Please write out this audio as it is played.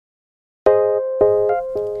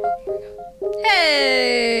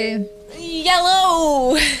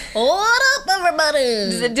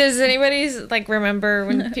water. Does anybody like remember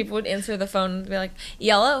when people would answer the phone and be like,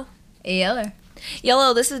 yellow?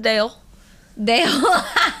 Yellow, this is Dale. Dale.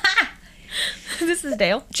 This is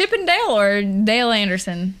Dale. Chip and Dale or Dale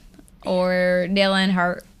Anderson or Dale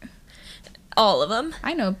Earnhardt. All of them.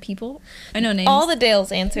 I know people. I know names. All the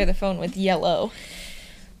Dales answer the phone with yellow.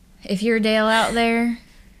 If you're Dale out there,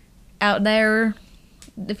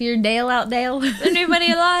 if you're Dale out Dale. Is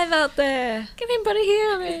anybody alive out there? Can anybody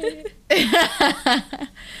hear me?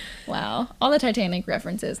 Wow. All the Titanic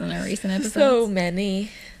references in our recent episodes. So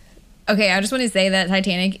many. Okay, I just want to say that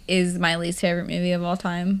Titanic is my least favorite movie of all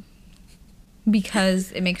time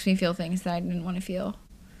because it makes me feel things that I didn't want to feel.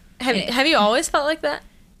 Have you always felt like that?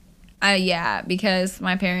 Yeah, because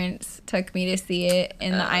my parents took me to see it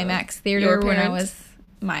in the IMAX theater when I was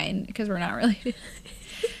mine, because we're not related.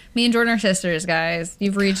 Me and Jordan are sisters, guys.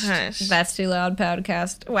 You've reached That's Too Loud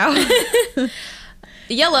podcast. Wow.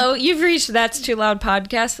 Yellow, you've reached That's Too Loud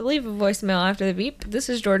podcast. Leave a voicemail after the beep. This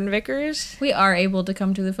is Jordan Vickers. We are able to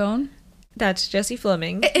come to the phone. That's Jesse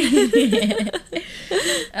Fleming.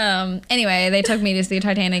 Anyway, they took me to see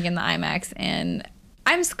Titanic in the IMAX, and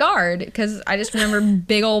I'm scarred because I just remember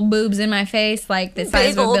big old boobs in my face, like the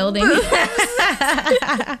size of a building.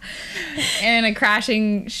 And a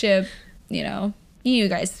crashing ship, you know. You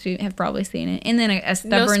guys have probably seen it. And then a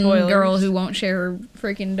stubborn girl who won't share her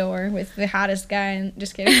freaking door with the hottest guy. And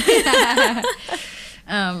just kidding. In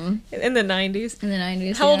the 90s. In the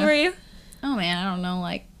 90s. How old were you? Oh, man, I don't know,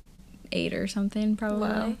 like 8 or something, probably.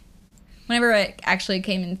 Wow. Whenever it actually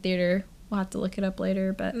came in theater, we'll have to look it up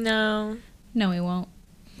later, but... No, we won't.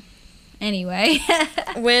 Anyway.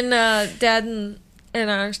 When Dad and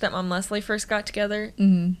our stepmom Leslie first got together,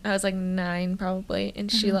 I was like 9 probably,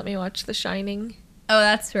 and she let me watch The Shining. Oh,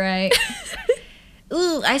 that's right.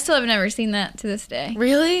 Ooh, I still have never seen that to this day.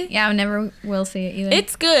 Really? Yeah, I never will see it either.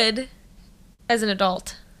 It's good as an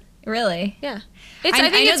adult. Really? Yeah. I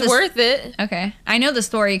think it's worth it. Okay. I know the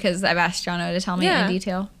story because I've asked Jono to tell me in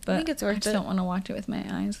detail, but I think it's worth it. I just don't want to watch it with my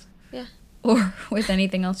eyes. Yeah. Or with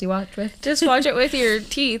anything else you watch with. Just watch it with your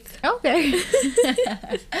teeth. Okay.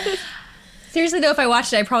 Seriously, though, if I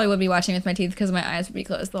watched it, I probably would be watching with my teeth because my eyes would be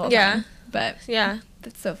closed the whole time. But yeah,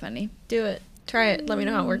 that's so funny. Do it. Try it. Let me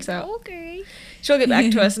know how it works out. Okay. She'll get back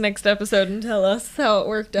to us next episode and tell us how it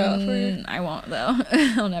worked out for her. I won't, though.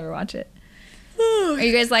 I'll never watch it. Are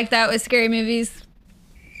you guys like that with scary movies?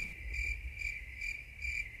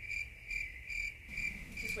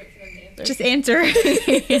 Just answer.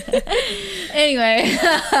 Anyway.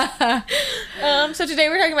 So today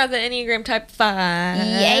we're talking about the Enneagram Type 5.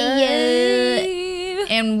 Yeah.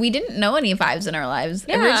 And we didn't know any 5s in our lives.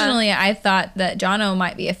 Yeah. Originally, I thought that Jono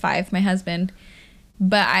might be a 5, my husband.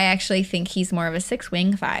 But I actually think he's more of a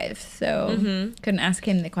 6-wing 5. So couldn't ask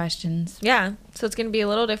him the questions. Yeah. So it's going to be a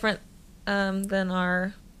little different than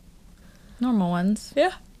our normal ones.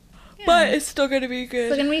 Yeah. But it's still going to be good.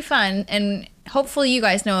 It's going to be fun. And hopefully you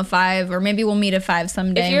guys know a 5, or maybe we'll meet a 5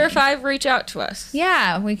 someday. If you're a 5, reach out to us.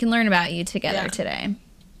 Yeah, we can learn about you together today.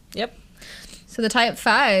 Yep. So the Type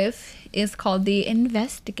 5 is called the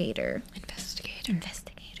Investigator. Investigator.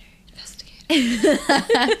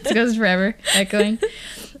 It goes forever, echoing.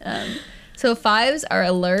 So 5s are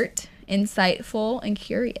alert, insightful, and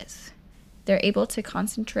curious. They're able to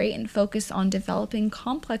concentrate and focus on developing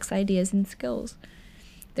complex ideas and skills.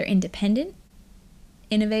 They're independent,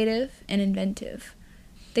 innovative, and inventive.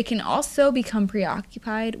 They can also become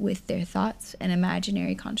preoccupied with their thoughts and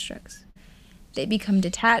imaginary constructs. They become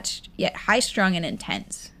detached, yet high-strung and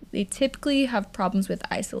intense. They typically have problems with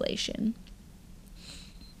isolation.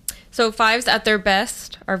 So 5s at their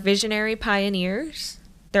best are visionary pioneers.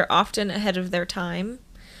 They're often ahead of their time.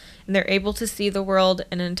 And they're able to see the world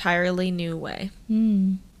in an entirely new way.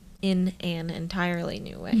 In an entirely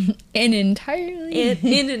new way. In entirely.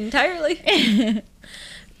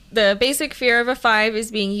 The basic fear of a 5 is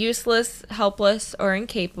being useless, helpless, or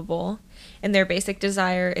incapable. And their basic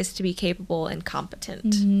desire is to be capable and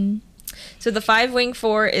competent. So the 5-wing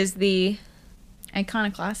 4 is the...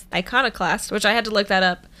 Iconoclast, which I had to look that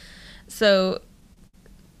up. So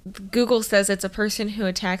Google says it's a person who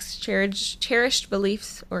attacks cherished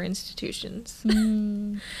beliefs or institutions.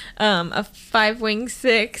 A 5-wing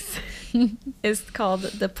 6 is called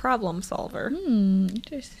the problem solver.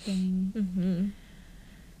 Interesting.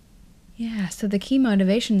 Yeah, so the key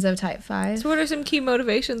motivations of Type 5. So what are some key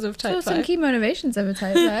motivations of Type 5? Some key motivations of a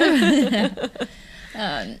Type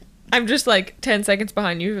 5. I'm just like 10 seconds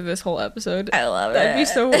behind you for this whole episode. I love That'd be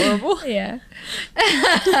so horrible. Yeah.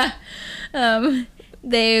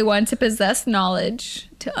 They want to possess knowledge,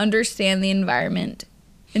 to understand the environment,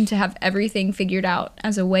 and to have everything figured out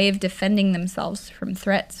as a way of defending themselves from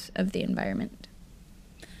threats of the environment.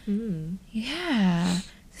 Yeah.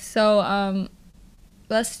 So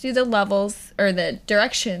let's do the levels or the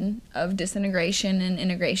direction of disintegration and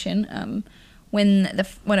integration. When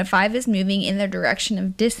a 5 is moving in the direction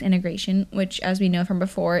of disintegration, which, as we know from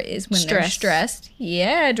before, is when they're stressed.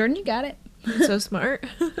 Yeah, Jordan, you got it. So smart.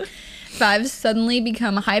 5s suddenly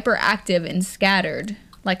become hyperactive and scattered,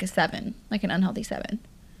 like a 7, like an unhealthy 7.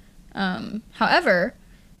 However,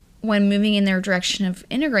 when moving in their direction of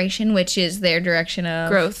integration, which is their direction of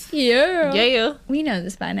growth. Yeah. We know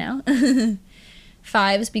this by now.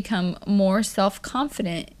 5s become more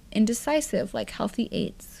self-confident and decisive, like healthy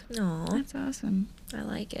 8s. Aw. That's awesome. I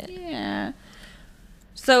like it. Yeah.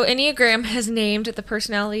 So Enneagram has named the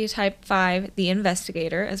personality type 5 the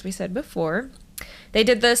investigator, as we said before. They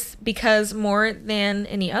did this because more than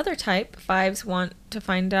any other type, 5s want to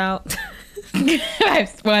find out.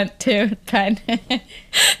 5s want to find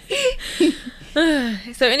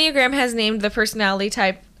So Enneagram has named the personality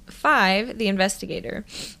type 5 the investigator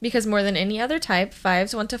because more than any other type,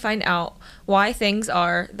 5s want to find out why things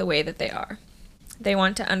are the way that they are. They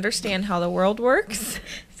want to understand how the world works.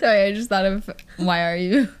 Sorry, I just thought of why are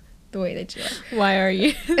you the way that you are. Why are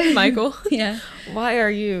you, Michael? Yeah. Why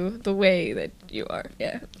are you the way that you are?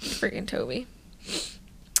 Yeah. Freaking Toby.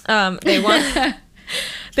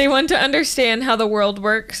 They want to understand how the world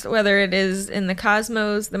works, whether it is in the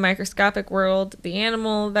cosmos, the microscopic world, the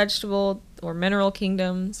animal, vegetable, or mineral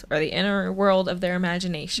kingdoms, or the inner world of their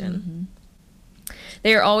imagination.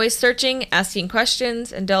 They are always searching, asking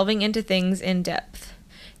questions, and delving into things in depth.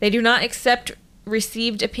 They do not accept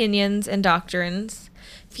received opinions and doctrines,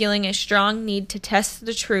 feeling a strong need to test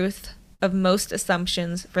the truth of most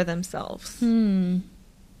assumptions for themselves.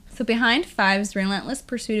 So behind 5's relentless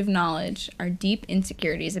pursuit of knowledge are deep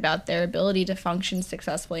insecurities about their ability to function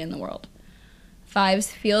successfully in the world. 5s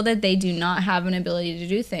feel that they do not have an ability to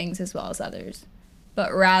do things as well as others,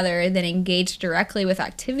 but rather than engage directly with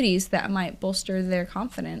activities that might bolster their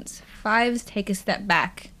confidence, 5s take a step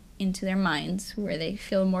back into their minds where they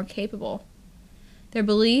feel more capable. Their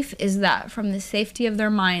belief is that from the safety of their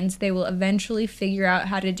minds, they will eventually figure out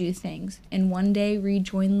how to do things and one day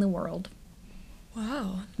rejoin the world.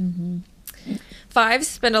 Wow. 5s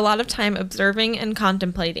spend a lot of time observing and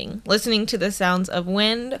contemplating, listening to the sounds of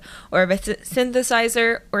wind or of a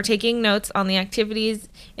synthesizer, or taking notes on the activities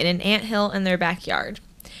in an anthill in their backyard.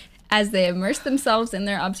 As they immerse themselves in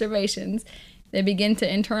their observations, they begin to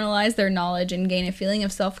internalize their knowledge and gain a feeling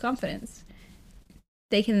of self-confidence.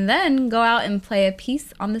 They can then go out and play a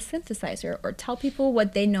piece on the synthesizer or tell people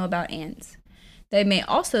what they know about ants. They may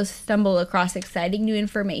also stumble across exciting new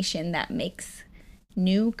information that makes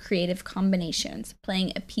new creative combinations,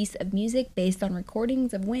 playing a piece of music based on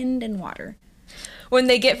recordings of wind and water. When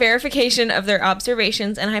they get verification of their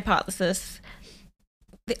observations and hypothesis,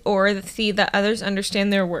 or see that others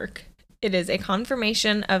understand their work, it is a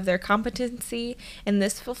confirmation of their competency, and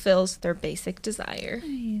this fulfills their basic desire.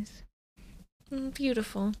 Nice.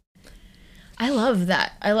 Beautiful. I love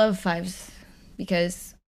that. I love 5s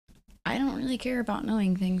because I don't really care about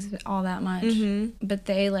knowing things all that much, but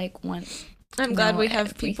they want. I'm glad we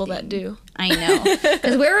have people that do. I know.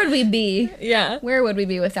 Because where would we be? Yeah. Where would we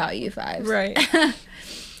be without you 5s? Right.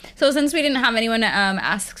 So since we didn't have anyone to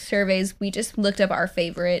ask surveys, we just looked up our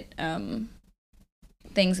favorite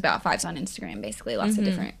things about 5s on Instagram, basically. Lots of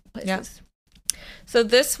different places. Yeah. So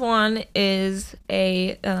this one is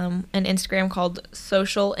an Instagram called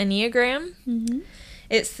Social Enneagram.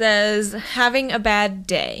 It says, having a bad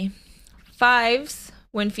day. 5s,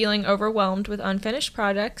 when feeling overwhelmed with unfinished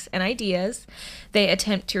projects and ideas, they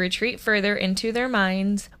attempt to retreat further into their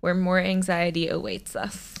minds where more anxiety awaits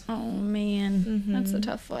us. Oh, man. That's a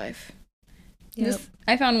tough life. Yep.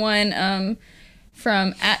 I found one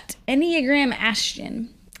from @Enneagram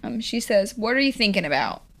Ashton. She says, what are you thinking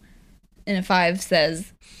about? And a 5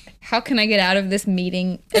 says, how can I get out of this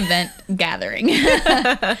meeting, event, gathering?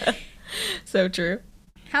 So true.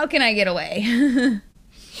 How can I get away?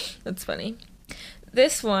 That's funny.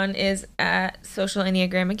 This one is at Social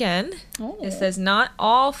Enneagram again. Oh. It says, not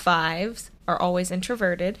all 5s are always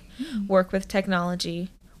introverted, work with technology,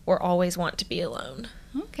 or always want to be alone.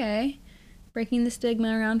 Okay. Breaking the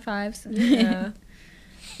stigma around 5s. Yeah.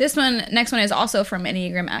 Next one is also from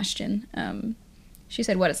Enneagram Ashton. She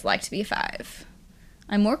said what it's like to be a 5.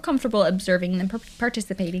 I'm more comfortable observing than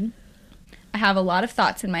participating. I have a lot of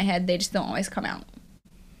thoughts in my head, they just don't always come out.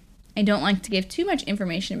 I don't like to give too much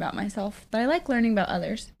information about myself, but I like learning about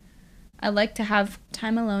others. I like to have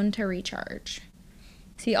time alone to recharge.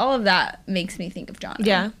 See, all of that makes me think of John.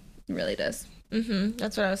 Yeah. It really does.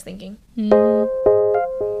 That's what I was thinking.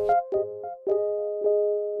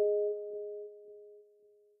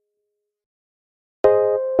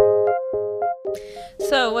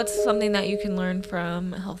 what's something that you can learn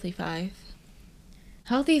from a healthy 5?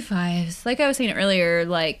 Healthy 5s. Like I was saying earlier,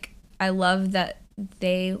 like I love that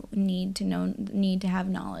they need to have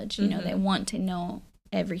knowledge. You know, they want to know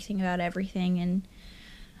everything about everything. And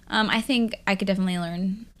I think I could definitely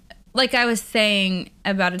learn, like I was saying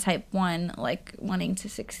about a type 1, like wanting to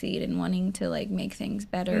succeed and wanting to like make things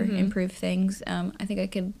better, improve things. I think I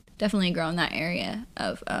could definitely grow in that area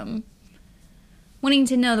of wanting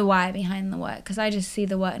to know the why behind the what, because I just see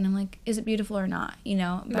the what and I'm like, is it beautiful or not, you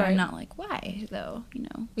know? But I'm not like, why though, you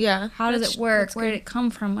know? Yeah. How does it work? Where did it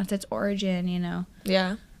come from? What's its origin, you know?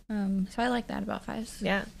 Yeah. So I like that about 5s.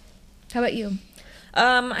 Yeah. How about you?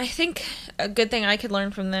 I think a good thing I could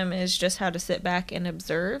learn from them is just how to sit back and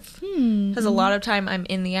observe. Because a lot of time I'm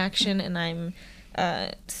in the action and I'm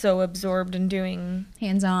so absorbed in doing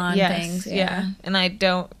hands-on things. Yeah. And I'm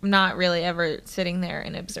not really ever sitting there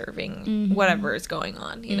and observing whatever is going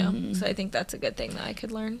on, you know? So I think that's a good thing that I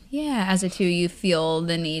could learn. Yeah. As a 2, you feel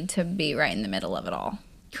the need to be right in the middle of it all.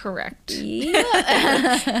 Correct.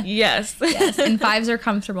 Yeah. Yes. Yes. And 5s are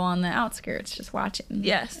comfortable on the outskirts, just watching.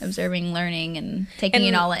 Yes. Observing, learning, and taking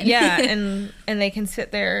it all in. Yeah. And they can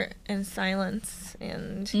sit there in silence.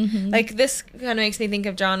 And like this kind of makes me think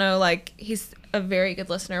of Jono. Like he's a very good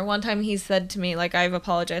listener. One time he said to me, like, I've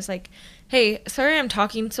apologized, like, hey, sorry I'm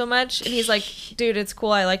talking so much. And he's like, dude, it's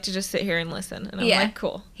cool. I like to just sit here and listen. And I'm like,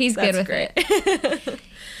 cool. He's good with it.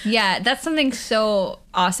 Yeah, that's something so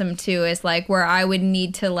awesome too, is like where I would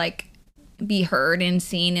need to like be heard and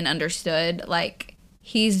seen and understood. Like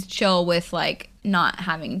he's chill with like not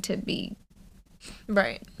having to be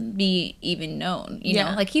even known, you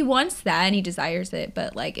know? Like he wants that and he desires it,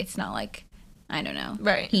 but like it's not like, I don't know.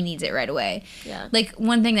 Right. He needs it right away. Yeah. Like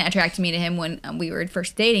one thing that attracted me to him when we were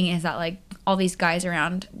first dating is that like all these guys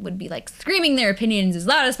around would be like screaming their opinions as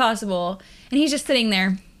loud as possible. And he's just sitting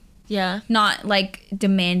there. Yeah. Not like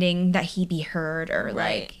demanding that he be heard or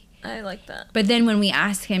like. I like that. But then when we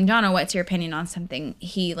ask him, Donna, what's your opinion on something?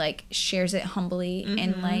 He like shares it humbly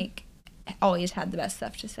and like always had the best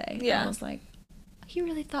stuff to say. Yeah. And I was like, he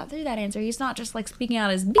really thought through that answer. He's not just like speaking out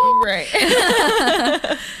his beep. Right.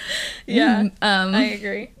 Yeah. I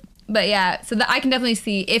agree. But yeah, so I can definitely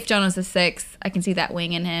see if Jonah's a 6, I can see that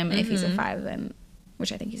wing in him. If he's a 5, then,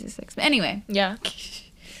 which I think he's a 6. But anyway. Yeah.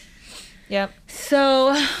 Yep.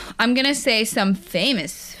 So I'm going to say some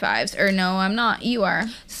famous 5s. Or no, I'm not. You are.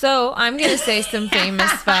 So I'm going to say some famous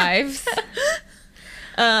 5s.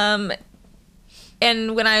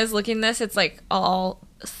 And when I was looking this, it's like all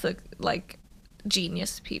like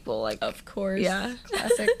genius people. Like, of course. Yeah.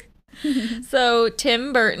 Classic. So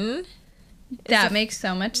Tim Burton. That makes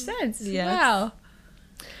so much sense. Yes.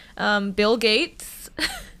 Wow. Bill Gates.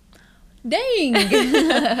 Dang.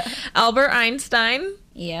 Albert Einstein.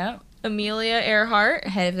 Yeah. Amelia Earhart.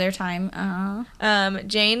 Ahead of their time.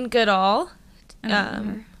 Jane Goodall.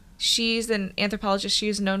 She's an anthropologist. She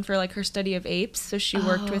was known for like her study of apes, so she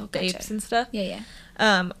worked with the apes and stuff. Yeah.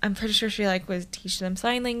 I'm pretty sure she like was teaching them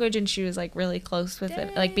sign language, and she was like really close with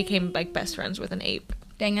it. Like became like best friends with an ape.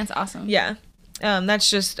 Dang, that's awesome. Yeah. That's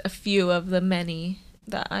just a few of the many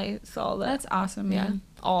that I saw. That's awesome. Man.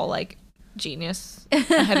 Yeah. All like genius,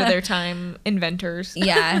 ahead of their time, inventors.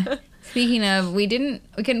 Yeah. Speaking of, we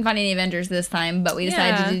couldn't find any Avengers this time, but we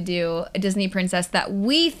decided to do a Disney princess that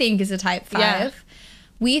we think is a type 5. Yeah.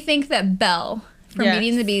 We think that Belle from Beauty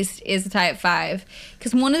and the Beast is a type 5.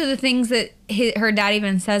 Because one of the things that her dad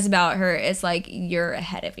even says about her is like, you're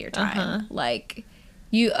ahead of your time. Like,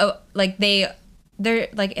 they're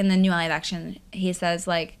like in the new live action, he says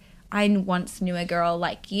like, I once knew a girl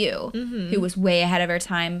like you who was way ahead of her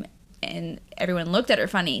time. And everyone looked at her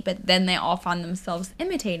funny, but then they all found themselves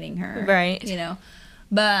imitating her. Right. You know?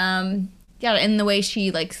 But, yeah, and the way she,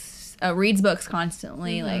 like, reads books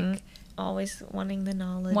constantly, like... Always wanting the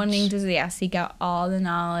knowledge. Wanting to, seek out all the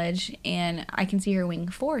knowledge. And I can see her wing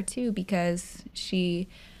 4, too, because she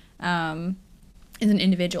is an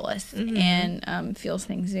individualist and feels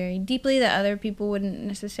things very deeply that other people wouldn't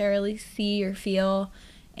necessarily see or feel.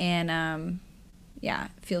 And,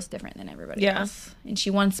 feels different than everybody else. And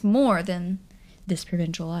she wants more than this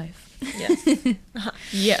provincial life. Yes.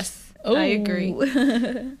 Yes. Oh. I agree.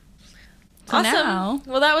 Awesome. Now,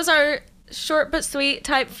 well, that was our short but sweet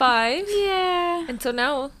type 5. Yeah. And so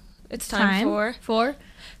now it's time for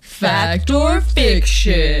Fact or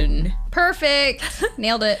Fiction. Perfect.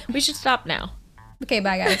 Nailed it. We should stop now. Okay,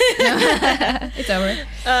 bye, guys. It's over.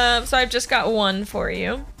 So I've just got one for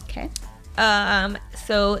you. Okay.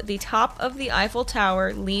 So the top of the Eiffel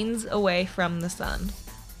Tower leans away from the sun.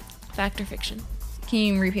 Fact or fiction? Can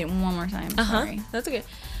you repeat it one more time? Sorry. That's okay.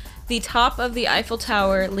 The top of the Eiffel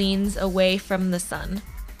Tower leans away from the sun.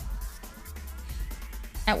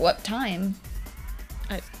 At what time?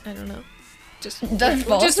 I don't know. That's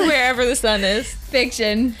false. Just wherever the sun is.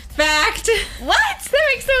 Fiction. Fact. What? That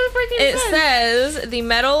makes so freaking It sense. says the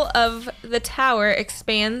metal of the tower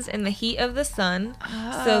expands in the heat of the sun,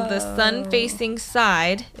 so the sun-facing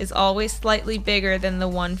side is always slightly bigger than the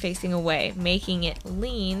one facing away, making it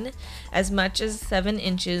lean as much as 7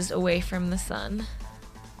 inches away from the sun.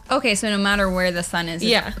 Okay, so no matter where the sun is, it's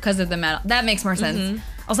Yeah. because of the metal. That makes more sense.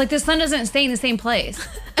 I was like, the sun doesn't stay in the same place.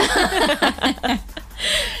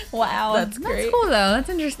 Wow. That's great. That's cool, though. That's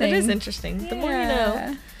interesting. It is interesting. The more you know.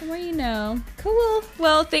 Yeah. The more you know. Cool.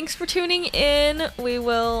 Well, thanks for tuning in. We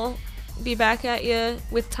will be back at you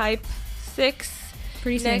with type 6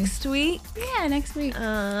 Pretty soon. next week. Yeah, next week.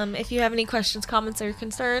 If you have any questions, comments, or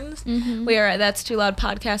concerns, Mm-hmm. we are at That's Too Loud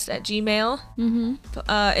Podcast at Gmail. Mm-hmm.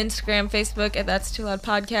 Instagram, Facebook at That's Too Loud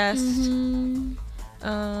Podcast.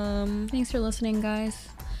 Thanks for listening, guys.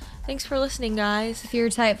 Thanks for listening, guys. If you're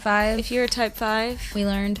type 5, If you're a type 5, we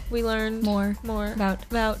learned we learned more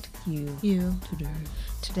about you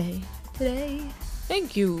today. today.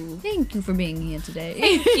 Thank you. Thank you for being here today.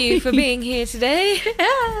 Thank you for being here today.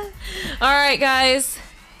 All right, guys.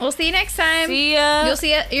 We'll see you next time. See ya.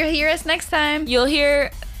 You'll hear us next time. You'll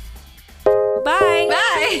hear. Bye.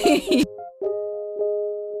 Bye.